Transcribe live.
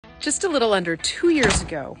Just a little under 2 years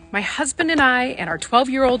ago, my husband and I and our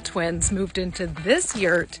 12-year-old twins moved into this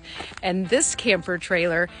yurt and this camper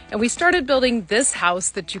trailer, and we started building this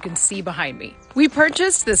house that you can see behind me. We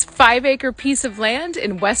purchased this 5-acre piece of land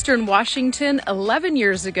in Western Washington 11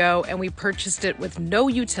 years ago, and we purchased it with no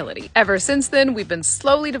utility. Ever since then, we've been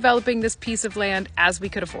slowly developing this piece of land as we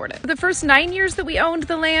could afford it. For the first 9 years that we owned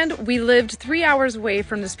the land, we lived 3 hours away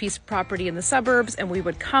from this piece of property in the suburbs, and we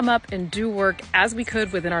would come up and do work as we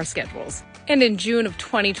could within our schedules. And in June of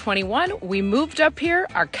 2021, we moved up here,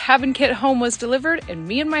 our cabin kit home was delivered, and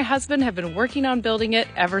me and my husband have been working on building it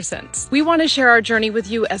ever since. We want to share our journey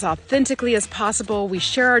with you as authentically as possible. We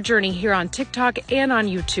share our journey here on TikTok and on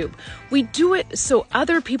YouTube. We do it so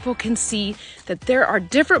other people can see that there are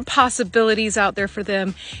different possibilities out there for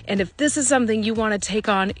them. And if this is something you want to take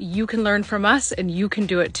on, you can learn from us and you can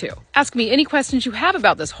do it too. Ask me any questions you have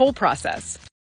about this whole process.